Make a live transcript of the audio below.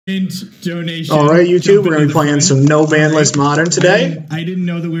Donation. All right, YouTube, we're going to be playing some No Ban List Modern today. I didn't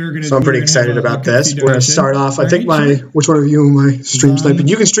know that we were going to. So I'm pretty excited about this. We're going to start off. I think which one of you am I stream sniping?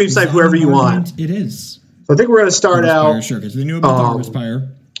 You can stream snipe whoever you want. It is. So I think we're going to start out. Sure, because we knew about the Spire.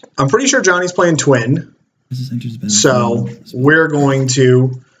 I'm pretty sure Johnny's playing Twin. So we're going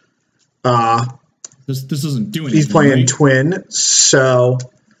to. This doesn't do anything. He's playing Twin, so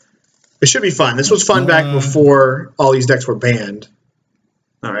it should be fun. This was fun back before all these decks were banned.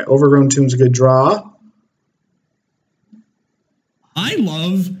 All right, Overgrown Tomb's a good draw. I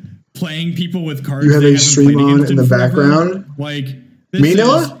love playing people with cards. You have a stream on in the background. Like me,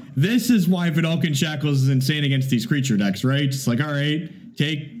 Noah? This is why Vidalcan Shackles is insane against these creature decks, right? It's like, all right,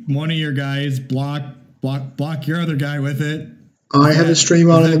 take one of your guys, block your other guy with it. I have a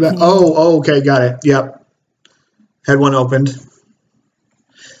stream on in the back. Cool? Oh, okay, got it. Yep. Had one opened.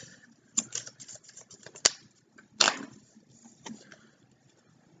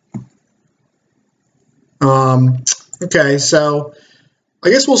 Okay, so I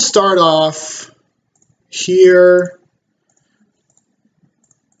guess we'll start off here.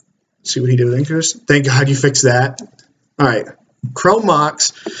 See what he did with interest. Thank God you fixed that. All right. Chrome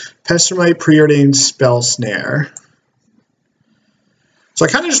Mox, Pestermite, Preordained Spell Snare. So I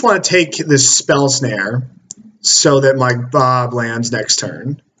kind of just want to take this Spell Snare so that my Bob lands next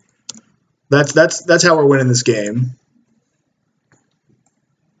turn. That's how we're winning this game.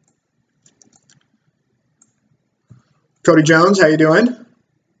 Cody Jones, how you doing?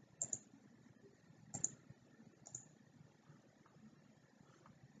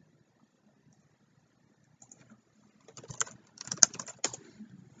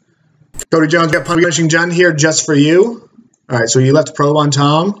 Cody Jones got Punishing Jen here just for you. All right, so you left Probe on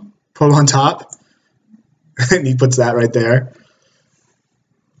top, and he puts that right there.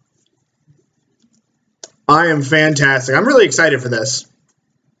 I am fantastic. I'm really excited for this.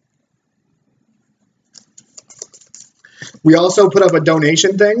 We also put up a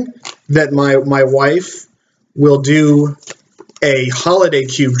donation thing that my wife will do a holiday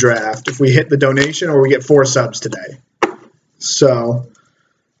cube draft if we hit the donation or we get 4 subs today. So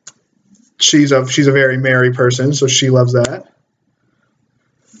she's a very merry person, so she loves that.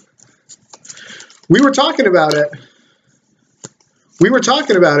 We were talking about it. We were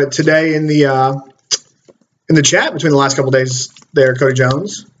talking about it today in the chat between the last couple days there, Cody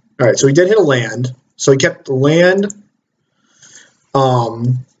Jones. All right, so he did hit a land. So he kept the land.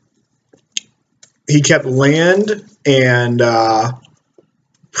 He kept land and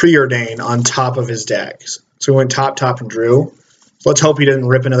Preordain on top of his decks. So he went top, and drew. So let's hope he didn't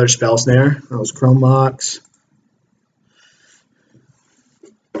rip another Spell Snare. That was Chrome Mox.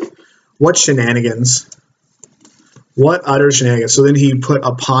 What shenanigans. What utter shenanigans. So then he put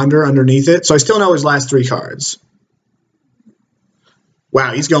a Ponder underneath it. So I still know his last 3 cards.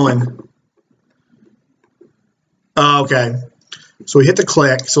 Wow, he's going. Oh, okay. So we hit the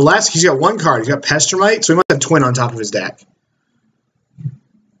click. So he's got 1 card. He's got Pestermite, so he must have Twin on top of his deck.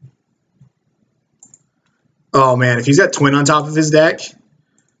 Oh, man, if he's got Twin on top of his deck.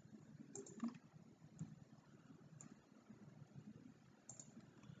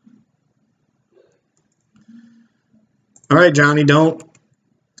 All right, Johnny, don't.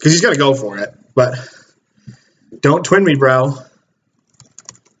 Because he's got to go for it. But don't Twin me, bro.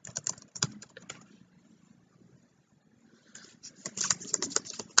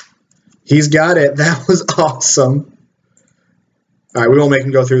 He's got it. That was awesome. All right, we won't make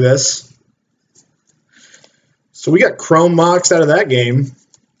him go through this. So we got Chrome Mox out of that game.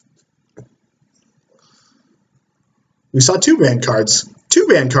 We saw 2 banned cards. 2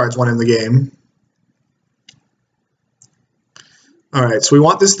 banned cards won in the game. All right, so we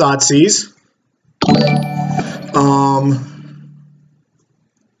want this Thoughtseize.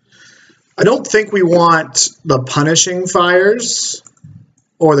 I don't think we want the Punishing Fires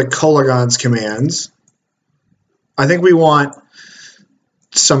or the Kolaghan's commands. I think we want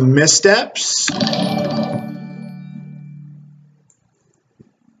some missteps.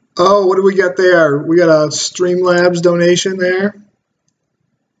 Oh, what do we got there? We got a Streamlabs donation there.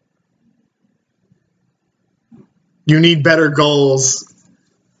 You need better goals.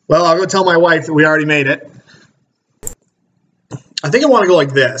 Well, I'll go tell my wife that we already made it. I think I want to go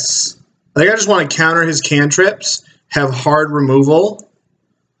like this. I think I just want to counter his cantrips, have hard removal.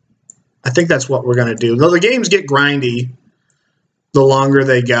 I think that's what we're going to do. Though the games get grindy the longer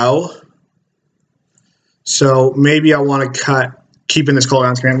they go. So maybe I want to cut keeping this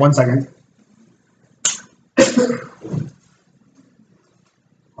Kolaghan's command. 1 second.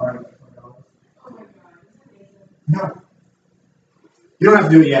 No. You don't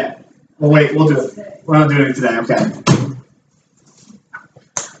have to do it yet. Well, wait, we'll do it. We're not doing it today, okay.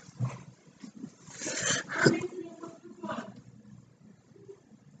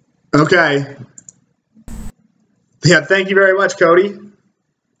 Okay. Yeah, thank you very much, Cody.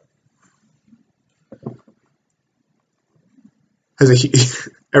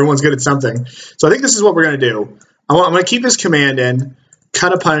 Everyone's good at something. So I think this is what we're going to do. I'm going to keep his command in,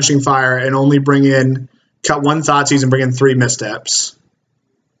 cut a Punishing Fire, and only cut one Thoughtseize and bring in 3 Missteps.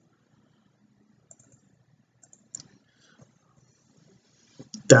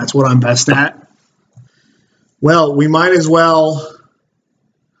 That's what I'm best at. Well, we might as well.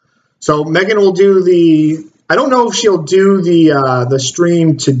 So Megan will do the. I don't know if she'll do the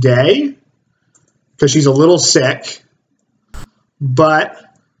stream today because she's a little sick, but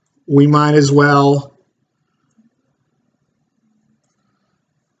we might as well.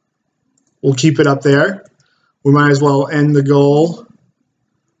 We'll keep it up there. We might as well end the goal.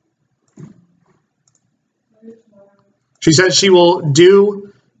 She said she will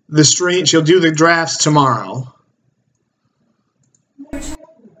do the stream. She'll do the drafts tomorrow.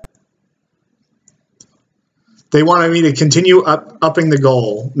 They wanted me to continue upping the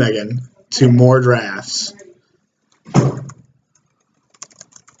goal, Megan, to more drafts.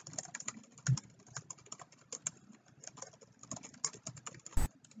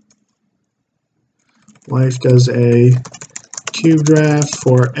 Wife does a cube draft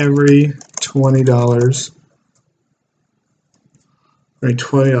for every $20. Right,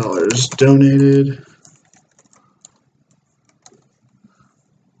 $20 donated.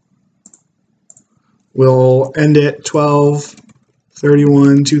 We'll end it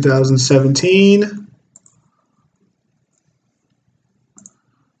 12/31/2017.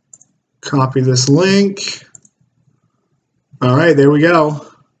 Copy this link. All right, there we go.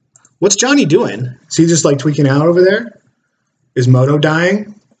 What's Johnny doing? Is he just like tweaking out over there? Is Moto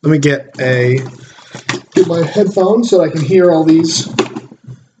dying? Let me get my headphones so I can hear all these.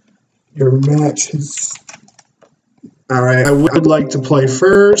 Your matches. All right, I would like to play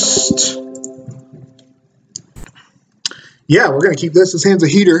first. Yeah, we're going to keep this. This hand's a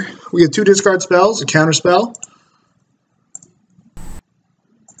heater. We get 2 discard spells, a counter spell.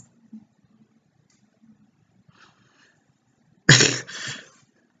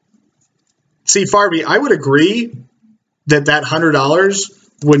 See, Farby, I would agree that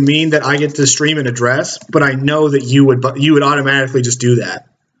 $100 would mean that I get to stream an address, but I know that you would automatically just do that.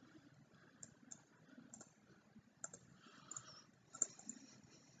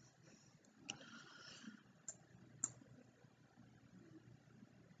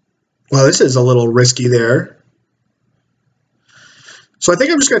 Well, this is a little risky there. So I think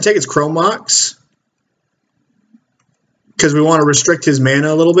I'm just going to take his Chrome Mox because we want to restrict his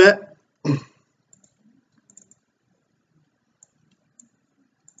mana a little bit.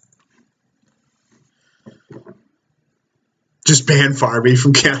 Just ban Farby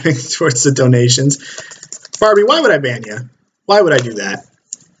from counting towards the donations. Farby, why would I ban you? Why would I do that?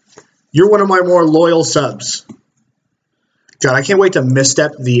 You're one of my more loyal subs. God, I can't wait to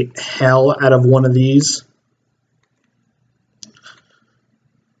misstep the hell out of one of these.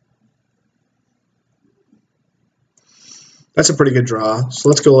 That's a pretty good draw. So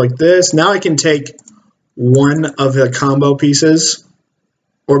let's go like this. Now I can take one of the combo pieces.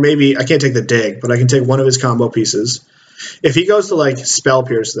 Or maybe, I can't take the dig, but I can take one of his combo pieces. If he goes to like Spell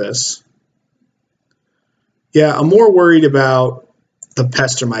Pierce this. Yeah, I'm more worried about the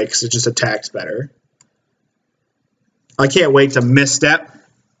Pestermite because it just attacks better. I can't wait to misstep.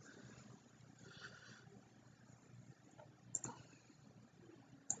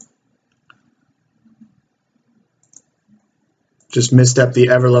 Just misstep the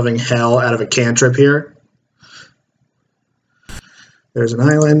ever-loving hell out of a cantrip here. There's an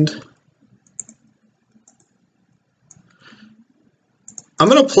island. I'm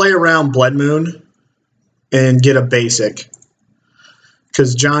going to play around Blood Moon and get a basic.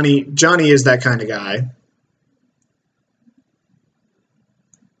 Because Johnny is that kind of guy.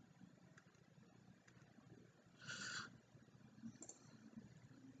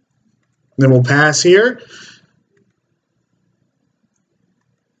 Then we'll pass here.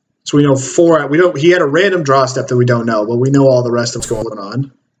 So we know 4. He had a random draw step that we don't know, but we know all the rest of what's going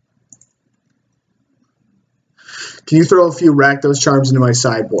on. Can you throw a few Rakdos Charms into my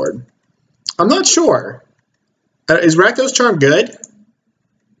sideboard? I'm not sure. Is Rakdos Charm good?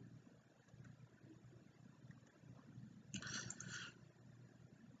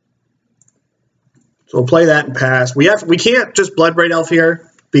 So we'll play that and pass. We can't just Bloodbraid Elf here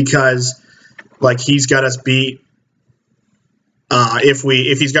because like he's got us beat.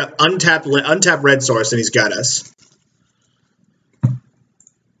 If he's got untapped red source, then he's got us.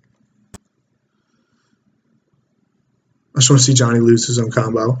 I just want to see Johnny lose his own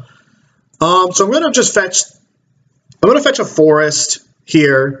combo. So I'm gonna just fetch. I'm gonna fetch a forest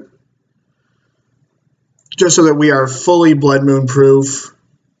here just so that we are fully Blood Moon proof.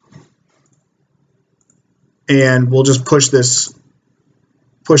 And we'll just push this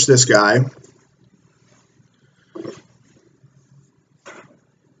guy.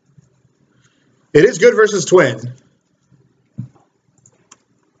 It is good versus Twin.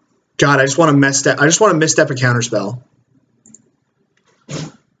 God, I just want to misstep. I just want to misstep a counterspell.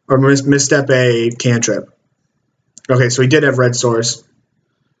 Or misstep a cantrip. Okay, so he did have red source.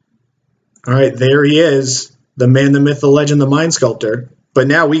 All right, there he is. The man, the myth, the legend, the mind sculptor. But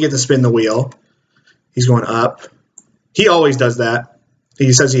now we get to spin the wheel. He's going up. He always does that.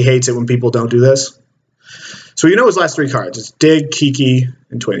 He says he hates it when people don't do this. So you know his last 3 cards. It's Dig, Kiki,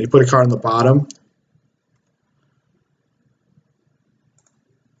 and Twin. He put a card on the bottom.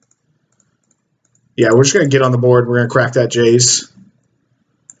 Yeah, we're just going to get on the board. We're going to crack that Jace.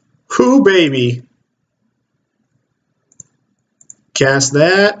 Whoo, baby. Cast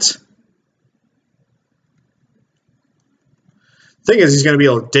that. Thing is, he's going to be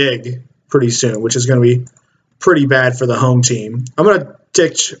able to dig pretty soon, which is going to be pretty bad for the home team. I'm going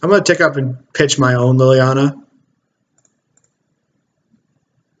to tick up and pitch my own Liliana.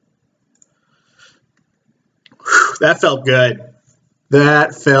 Whew, that felt good.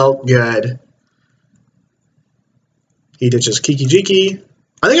 That felt good. He ditches Kiki Jiki.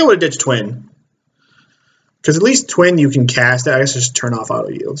 I think I would have ditched Twin. Because at least Twin you can cast it. I guess just turn off auto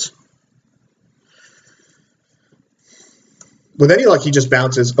yields. With any luck, he just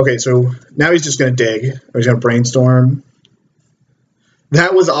bounces. Okay, so now he's just going to dig. Or he's going to brainstorm.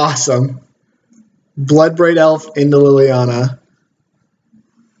 That was awesome. Bloodbraid Elf into Liliana.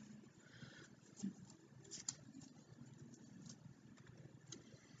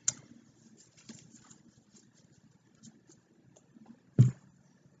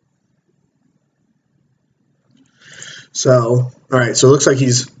 So, all right, so it looks like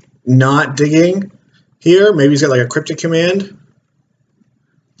he's not digging here. Maybe he's got like a cryptic command.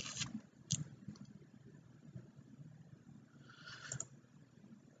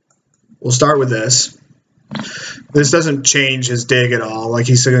 We'll start with this. This doesn't change his dig at all. Like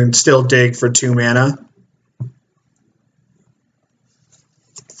he's going to still dig for 2 mana.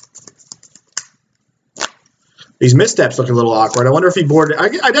 These missteps look a little awkward. I wonder if he boarded.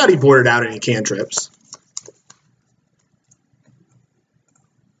 I doubt he boarded out any cantrips.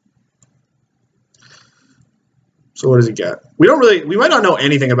 So what does he get? We might not know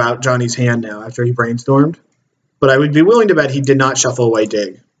anything about Johnny's hand now after he brainstormed, but I would be willing to bet he did not shuffle away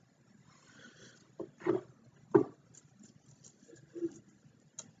dig.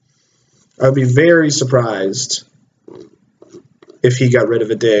 I would be very surprised if he got rid of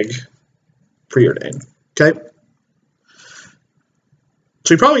a dig preordained. Okay.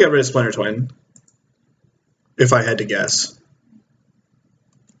 So he probably got rid of Splinter Twin, if I had to guess.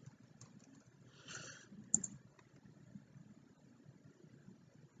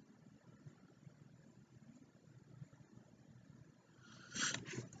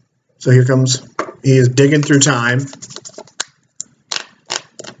 So here comes, he is digging through time.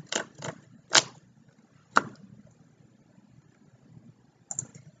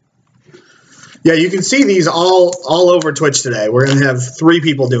 Yeah, you can see these all over Twitch today. We're going to have 3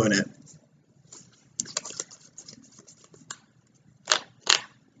 people doing it.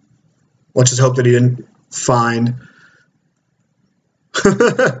 Let's just hope that he didn't find.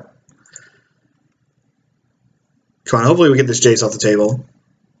 Come on, hopefully we get this Jace off the table.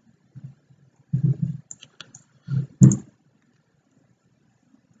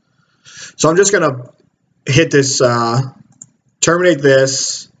 So I'm just going to hit this, terminate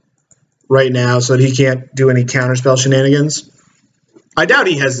this right now so that he can't do any counterspell shenanigans. I doubt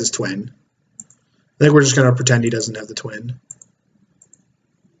he has this Twin. I think we're just going to pretend he doesn't have the Twin.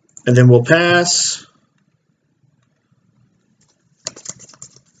 And then we'll pass.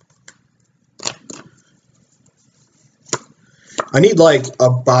 I need like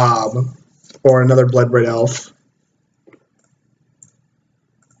a Bob or another Bloodbraid Elf.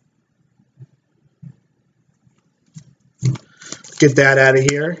 Get that out of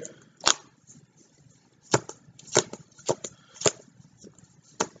here.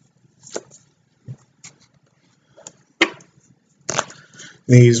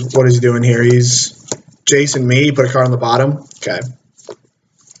 What is he doing here? He's Jason me, put a card on the bottom. Okay.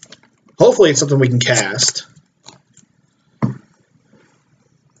 Hopefully it's something we can cast.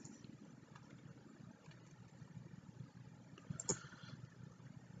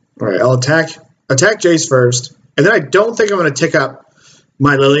 All right, I'll attack Jace first. And then I don't think I'm going to tick up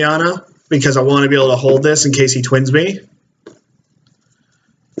my Liliana because I want to be able to hold this in case he twins me.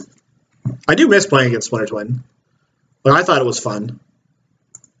 I do miss playing against Splinter Twin, but I thought it was fun.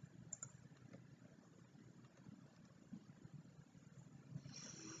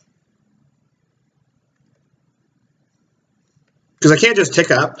 Because I can't just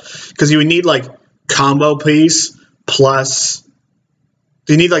tick up, because you would need like combo piece plus,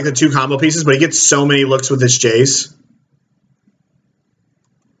 you need like the 2 combo pieces, but he gets so many looks with this Jace.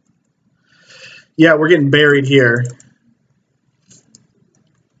 Yeah, we're getting buried here.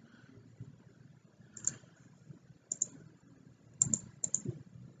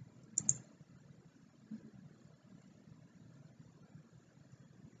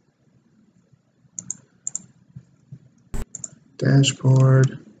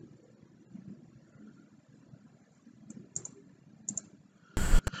 Dashboard.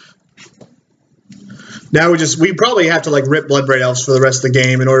 Now we probably have to like rip Bloodbraid Elves for the rest of the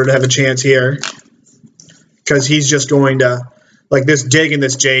game in order to have a chance here. Because he's just going to, like this Dig and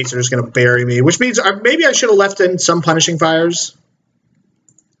this Jace are just going to bury me. Which means maybe I should have left in some Punishing Fires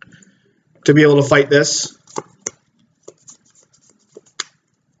to be able to fight this.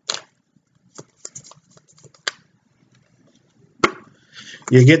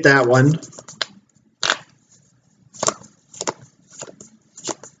 You get that one.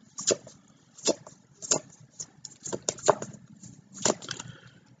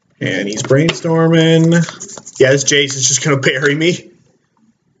 And he's brainstorming. Yeah, this Jace is just going to bury me.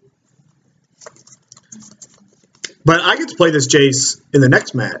 But I get to play this Jace in the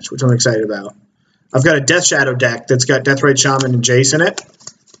next match, which I'm excited about. I've got a Death Shadow deck that's got Deathrite Shaman and Jace in it,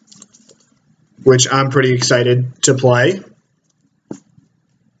 which I'm pretty excited to play.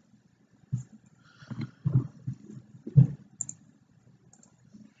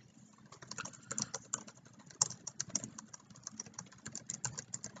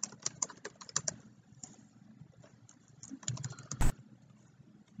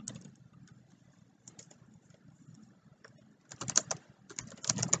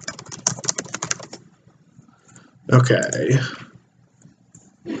 Okay.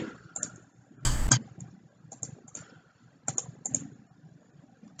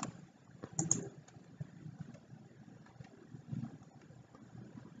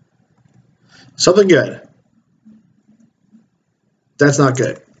 Something good. That's not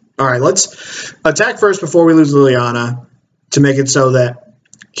good. All right, let's attack first before we lose Liliana to make it so that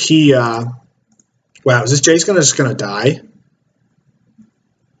he... wow, is this Jace just going to die?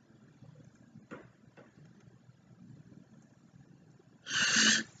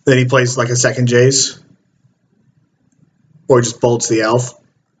 Then he plays like a second Jace. Or just bolts the elf.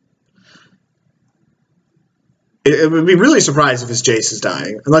 It would be really surprised if his Jace is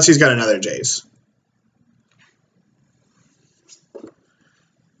dying. Unless he's got another Jace.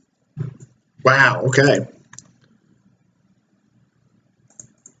 Wow, okay.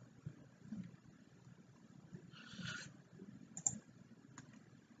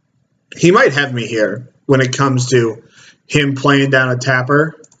 He might have me here when it comes to him playing down a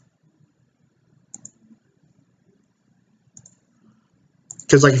tapper.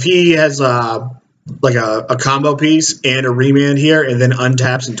 Because like if he has like a combo piece and a remand here and then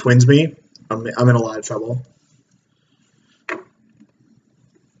untaps and twins me, I'm in a lot of trouble.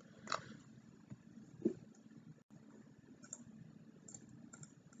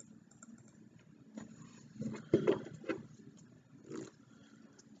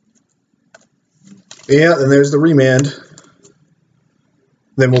 Yeah, then there's the remand.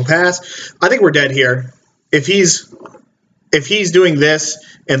 Then we'll pass. I think we're dead here. If he's doing this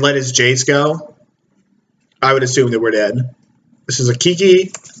and let his Jace go, I would assume that we're dead. This is a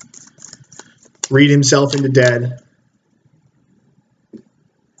Kiki. Read himself into dead.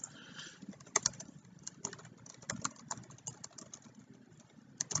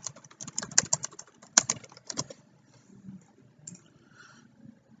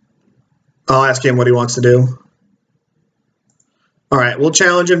 I'll ask him what he wants to do. All right, we'll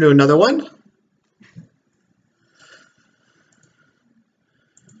challenge him to another one.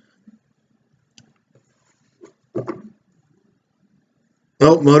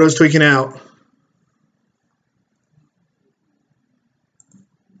 Oh, Moto's tweaking out.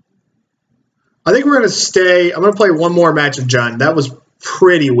 I think we're going to stay. I'm going to play one more match of Jund. That was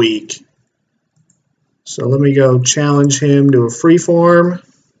pretty weak. So let me go challenge him to a freeform.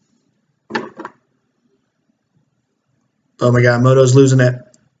 Oh my god, Moto's losing it.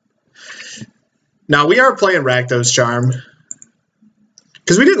 Now we are playing Rakdos Charm.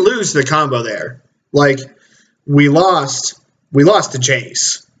 Because we didn't lose the combo there. Like, we lost to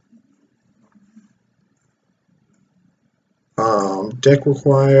Jace. Deck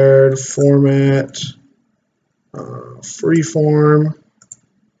required, format, freeform.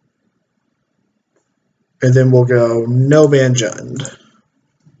 And then we'll go no ban Jund.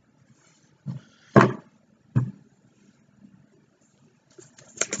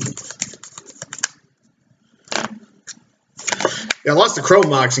 Yeah, I lost the Chrome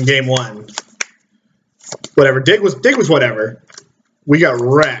Mox in game 1. Whatever. Dig was whatever. We got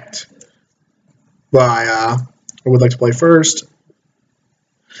wrecked by I would like to play first.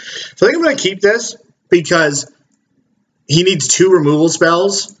 So I think I'm gonna keep this because he needs 2 removal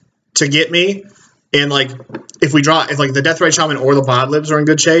spells to get me. And like if like the Deathrite Shaman or the Bodlibs are in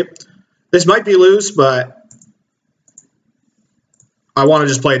good shape, this might be loose, but I want to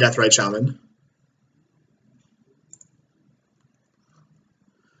just play a Deathrite Shaman.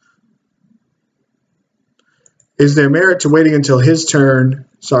 Is there merit to waiting until his turn?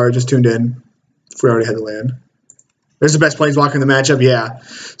 Sorry, just tuned in. If we already had the land. There's the best planeswalker in the matchup, yeah.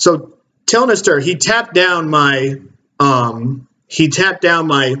 So Tilnister, he tapped down my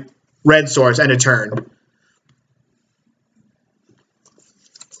red source and a turn.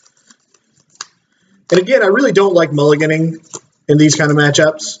 And again, I really don't like mulliganing in these kind of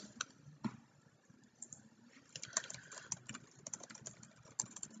matchups.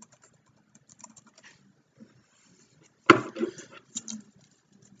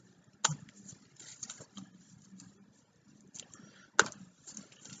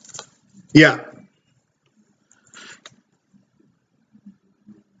 Yeah.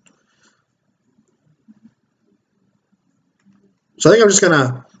 So I think I'm just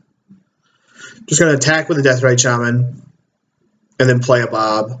gonna attack with the Deathrite Shaman and then play a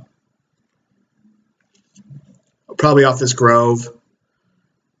Bob. Probably off this Grove.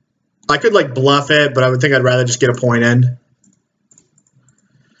 I could like bluff it, but I would think I'd rather just get a point in.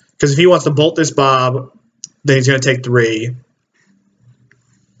 Because if he wants to bolt this Bob, then he's gonna take 3.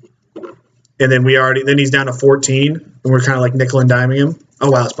 And then then he's down to 14, and we're kind of like nickel and diming him. Oh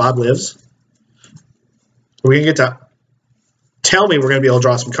wow, this Bob lives. We're gonna get to tell me we're gonna be able to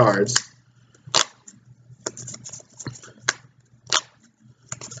draw some cards.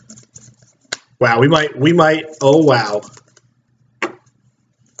 Wow, we might. Oh wow.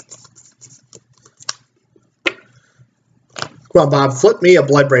 Come on, Bob, flip me a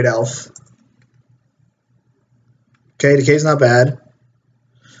Bloodbraid Elf. Okay, Decay's not bad.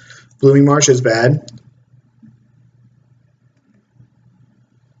 Blooming Marsh is bad.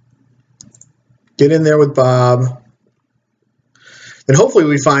 Get in there with Bob. Then hopefully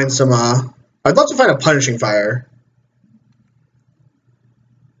we find some, I'd love to find a Punishing Fire.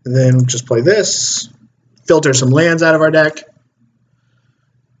 And then just play this. Filter some lands out of our deck. I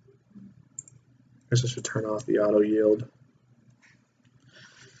guess I should turn off the auto yield.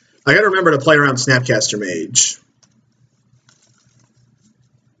 I gotta remember to play around Snapcaster Mage.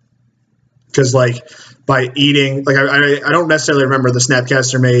 Because, like, by eating, like, I don't necessarily remember the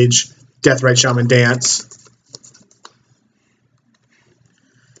Snapcaster Mage, Deathrite Shaman dance.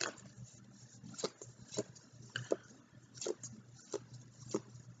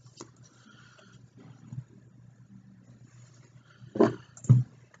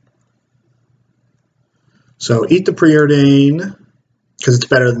 So, eat the Preordain, because it's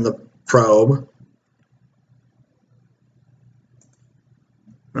better than the Probe.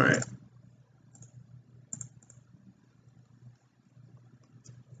 All right.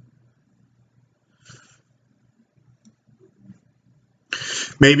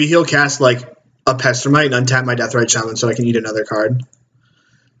 Maybe he'll cast like a Pestermite and untap my Deathrite Shaman so I can eat another card.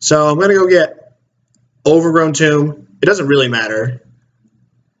 So I'm going to go get Overgrown Tomb. It doesn't really matter.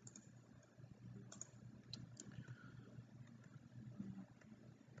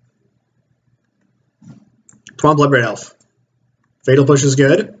 Come on, Bloodbraid Elf. Fatal Push is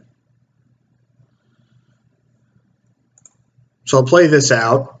good. So I'll play this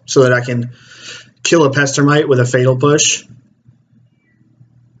out so that I can kill a Pestermite with a Fatal Push.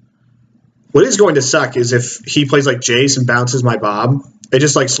 What is going to suck is if he plays like Jace and bounces my Bob. It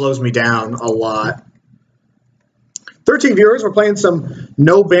just like slows me down a lot. 13 viewers. We're playing some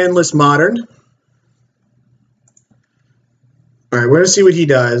no ban list Modern. All right, we're going to see what he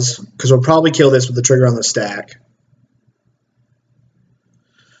does because we'll probably kill this with the trigger on the stack.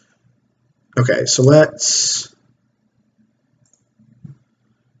 Okay, so let's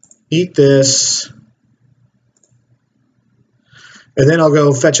eat this. And then I'll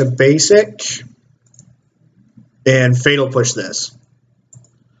go fetch a basic and Fatal Push this. And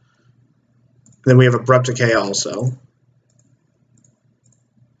then we have Abrupt Decay also.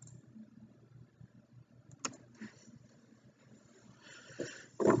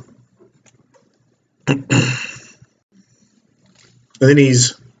 And then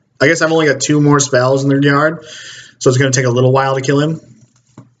he's, I guess I've only got 2 more spells in their yard, so it's going to take a little while to kill him.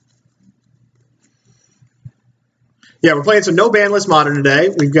 Yeah, we're playing some no ban list Modern today.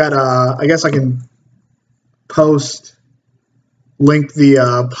 We've got, I guess I can link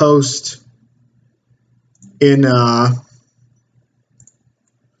the post in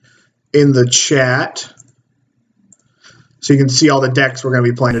in the chat so you can see all the decks we're going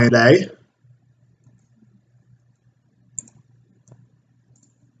to be playing today.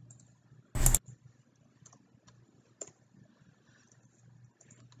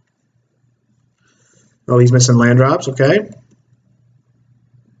 Oh, he's missing land drops. Okay.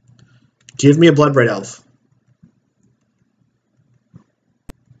 Give me a Bloodbraid Elf.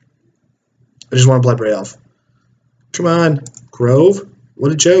 I just want a Bloodbraid Elf. Come on, Grove.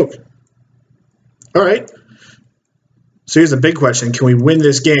 What a joke. All right. So here's the big question. Can we win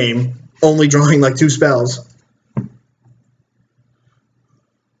this game only drawing like 2 spells?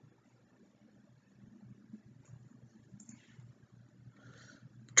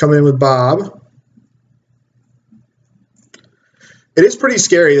 Coming in with Bob. It is pretty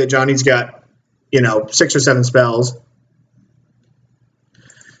scary that Johnny's got, you know, 6 or 7 spells.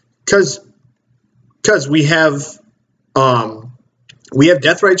 Because we have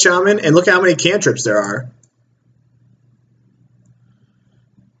Deathrite Shaman, and look how many cantrips there are.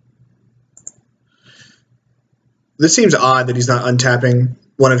 This seems odd that he's not untapping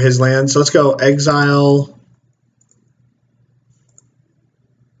one of his lands. So let's go Exile.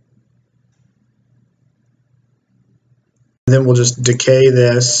 And then we'll just decay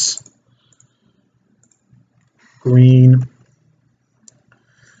this. Green.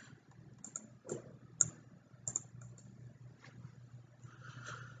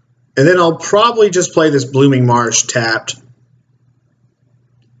 And then I'll probably just play this Blooming Marsh tapped.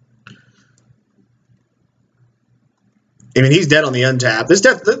 I mean, he's dead on the untap. This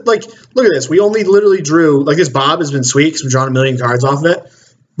death, like, look at this. We only literally drew, like, this Bob has been sweet because we've drawn a million cards off of it.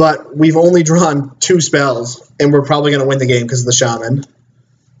 But we've only drawn 2 spells, and we're probably going to win the game because of the Shaman.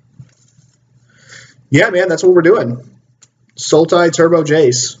 Yeah, man, that's what we're doing. Sultai Turbo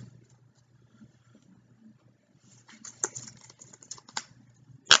Jace.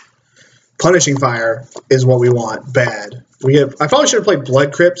 Punishing Fire is what we want. Bad. I probably should have played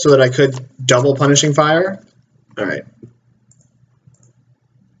Blood Crypt so that I could double Punishing Fire. All right.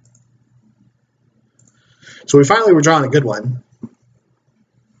 So we finally were drawing a good one.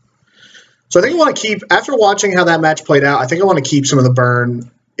 So I think I want to keep, after watching how that match played out, I think I want to keep some of the burn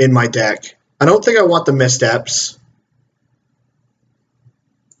in my deck. I don't think I want the missteps.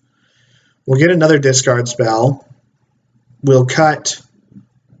 We'll get another discard spell. We'll cut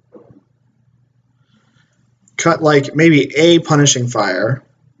like maybe a Punishing Fire.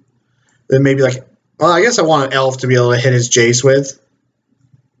 Then maybe like, well, I guess I want an Elf to be able to hit his Jace with.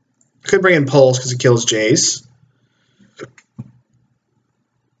 Could bring in Pulse because it kills Jace.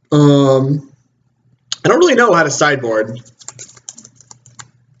 I don't really know how to sideboard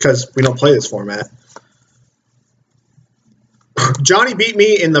because we don't play this format. Johnny beat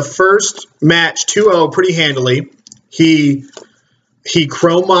me in the first match 2-0 pretty handily. He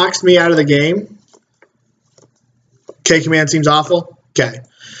Chrome Moxed me out of the game. K-Command seems awful. Okay.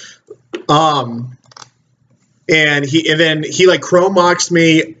 And then he like Chrome Moxed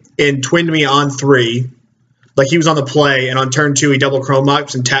me and twinned me on 3. Like he was on the play, and on turn 2 he double Chrome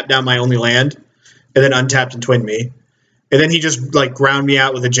Moxed and tapped down my only land, and then untapped and twinned me. And then he just like ground me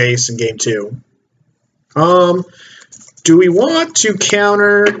out with a Jace in game 2. Do we want to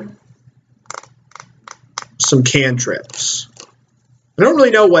counter some cantrips? I don't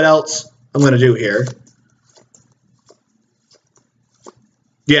really know what else I'm going to do here.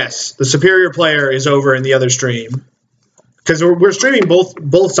 Yes, the superior player is over in the other stream. Because we're streaming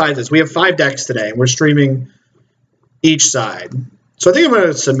both sides of this. We have 5 decks today, and we're streaming each side. So I think I'm going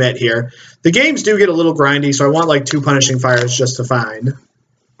to submit here. The games do get a little grindy, so I want like 2 Punishing Fires just to find.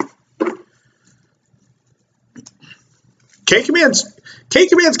 K-Command's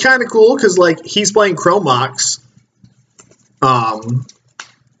kind of cool because like he's playing Chrome Mox.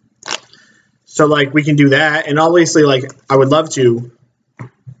 So like we can do that, and obviously like I would love to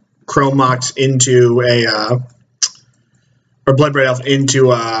Chrome Mox into a or Bloodbraid Elf into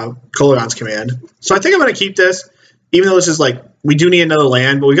Kolaghan's command. So I think I'm going to keep this, even though this is like we do need another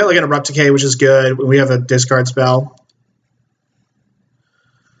land, but we got like an Abrupt Decay, which is good. We have a discard spell.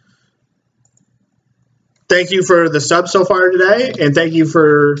 Thank you for the sub so far today, and thank you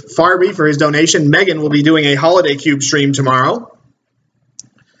for Farby for his donation. Megan will be doing a Holiday Cube stream tomorrow,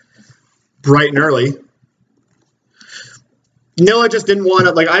 bright and early. Nilla just didn't want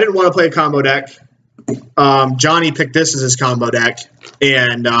to, like, I didn't want to play a combo deck. Johnny picked this as his combo deck,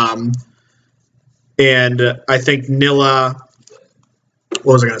 and I think Nilla, what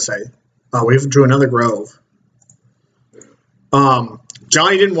was I going to say? Oh, we drew another Grove.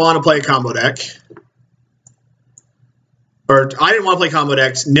 Johnny didn't want to play a combo deck. Or I didn't want to play combo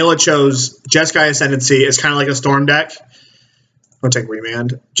decks. Nilla chose Jeskai Ascendancy as kind of like a Storm deck. I'll take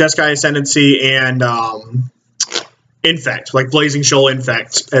Remand. Jeskai Ascendancy and Infect, like Blazing Shoal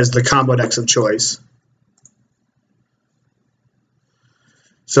Infect as the combo decks of choice.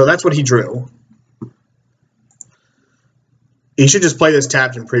 So that's what he drew. He should just play this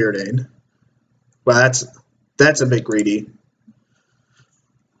tapped and preordained. Well, that's a bit greedy.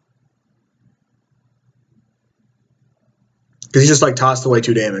 Because he just like tossed away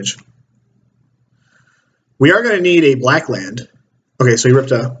 2 damage. We are going to need a black land. Okay, so he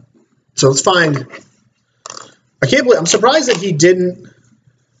ripped a. So let's find. I can't believe. I'm surprised that he didn't.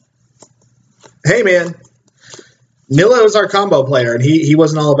 Hey man, Nilla is our combo player, and he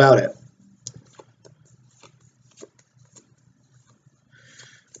wasn't all about it.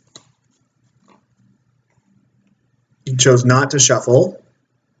 He chose not to shuffle.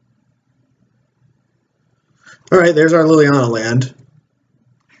 All right, there's our Liliana land.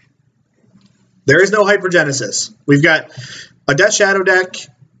 There is no Hypergenesis. We've got a Death Shadow deck,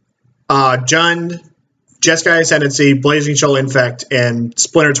 Jund, Jeskai Ascendancy, Blazing Shoal Infect, and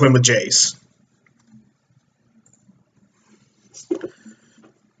Splinter Twin with Jace.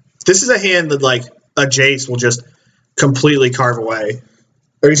 This is a hand that, like, a Jace will just completely carve away.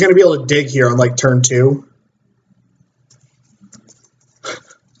 Or he's going to be able to dig here on, like, turn 2.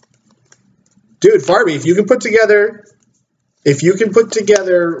 Dude, Farby, if you can put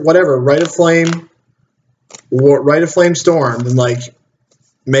together whatever, Rite of Flame Storm, then like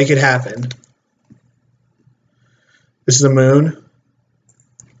make it happen. This is a moon.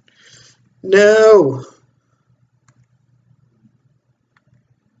 No.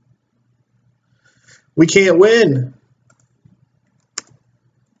 We can't win.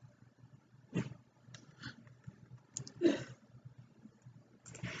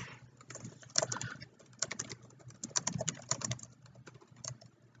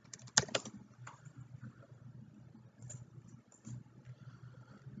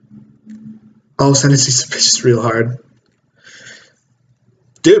 Oh, Ascendancy's just real hard.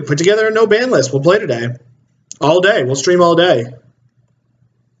 Dude, put together a no ban list. We'll play today. All day. We'll stream all day.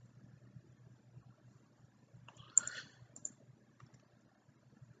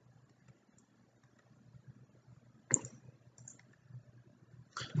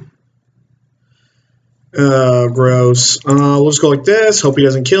 Gross. We'll just go like this. Hope he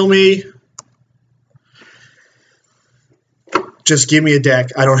doesn't kill me. Just give me a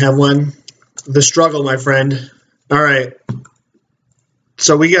deck. I don't have one. The struggle, my friend. All right.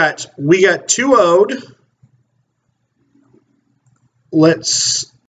 So we got 2-0'd. Let's